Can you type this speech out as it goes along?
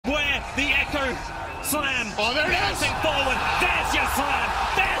The Echo Slam. Oh, there it is. Bouncing forward. There's your slam.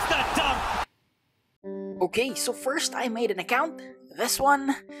 There's the dunk. Okay, so first I made an account, this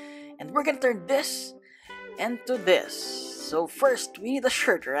one, and we're gonna turn this into this. So first, we need a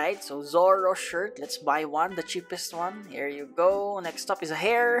shirt, right? So Zoro shirt, let's buy one, the cheapest one. Here you go. Next up is a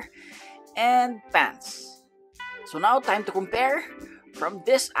hair and pants. So now, time to compare. From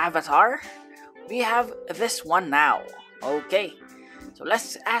this avatar, we have this one now. Okay, so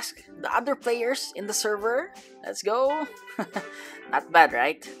let's ask the other players in the server. Let's go. Not bad,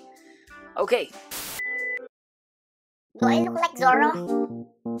 right? Okay. Do I look like Zoro?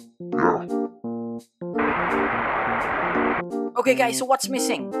 Okay guys, so what's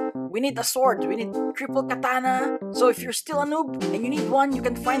missing? We need a sword, we need triple katana. So if you're still a noob and you need one, you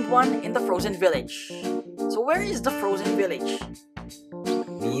can find one in the frozen village. So where is the frozen village?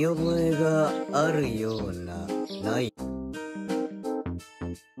 見覚えがあるような、ない。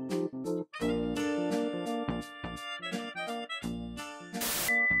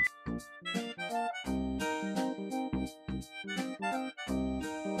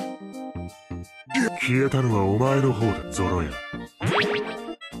消えたのはお前の方だ、ゾロや。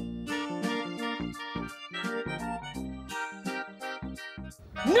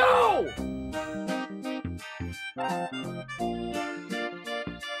No!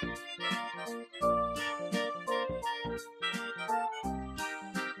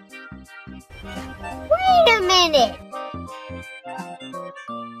 Wait a minute!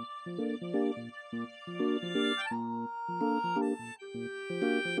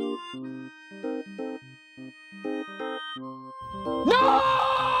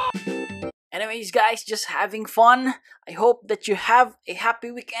 Anyways guys, just having fun. I hope that you have a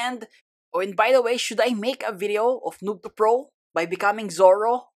happy weekend. Oh, and by the way, should I make a video of Noob to Pro by becoming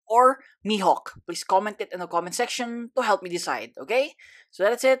Zoro or Mihawk? Please comment it in the comment section to help me decide, okay? So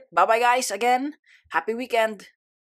that's it. Bye bye guys again. Happy weekend.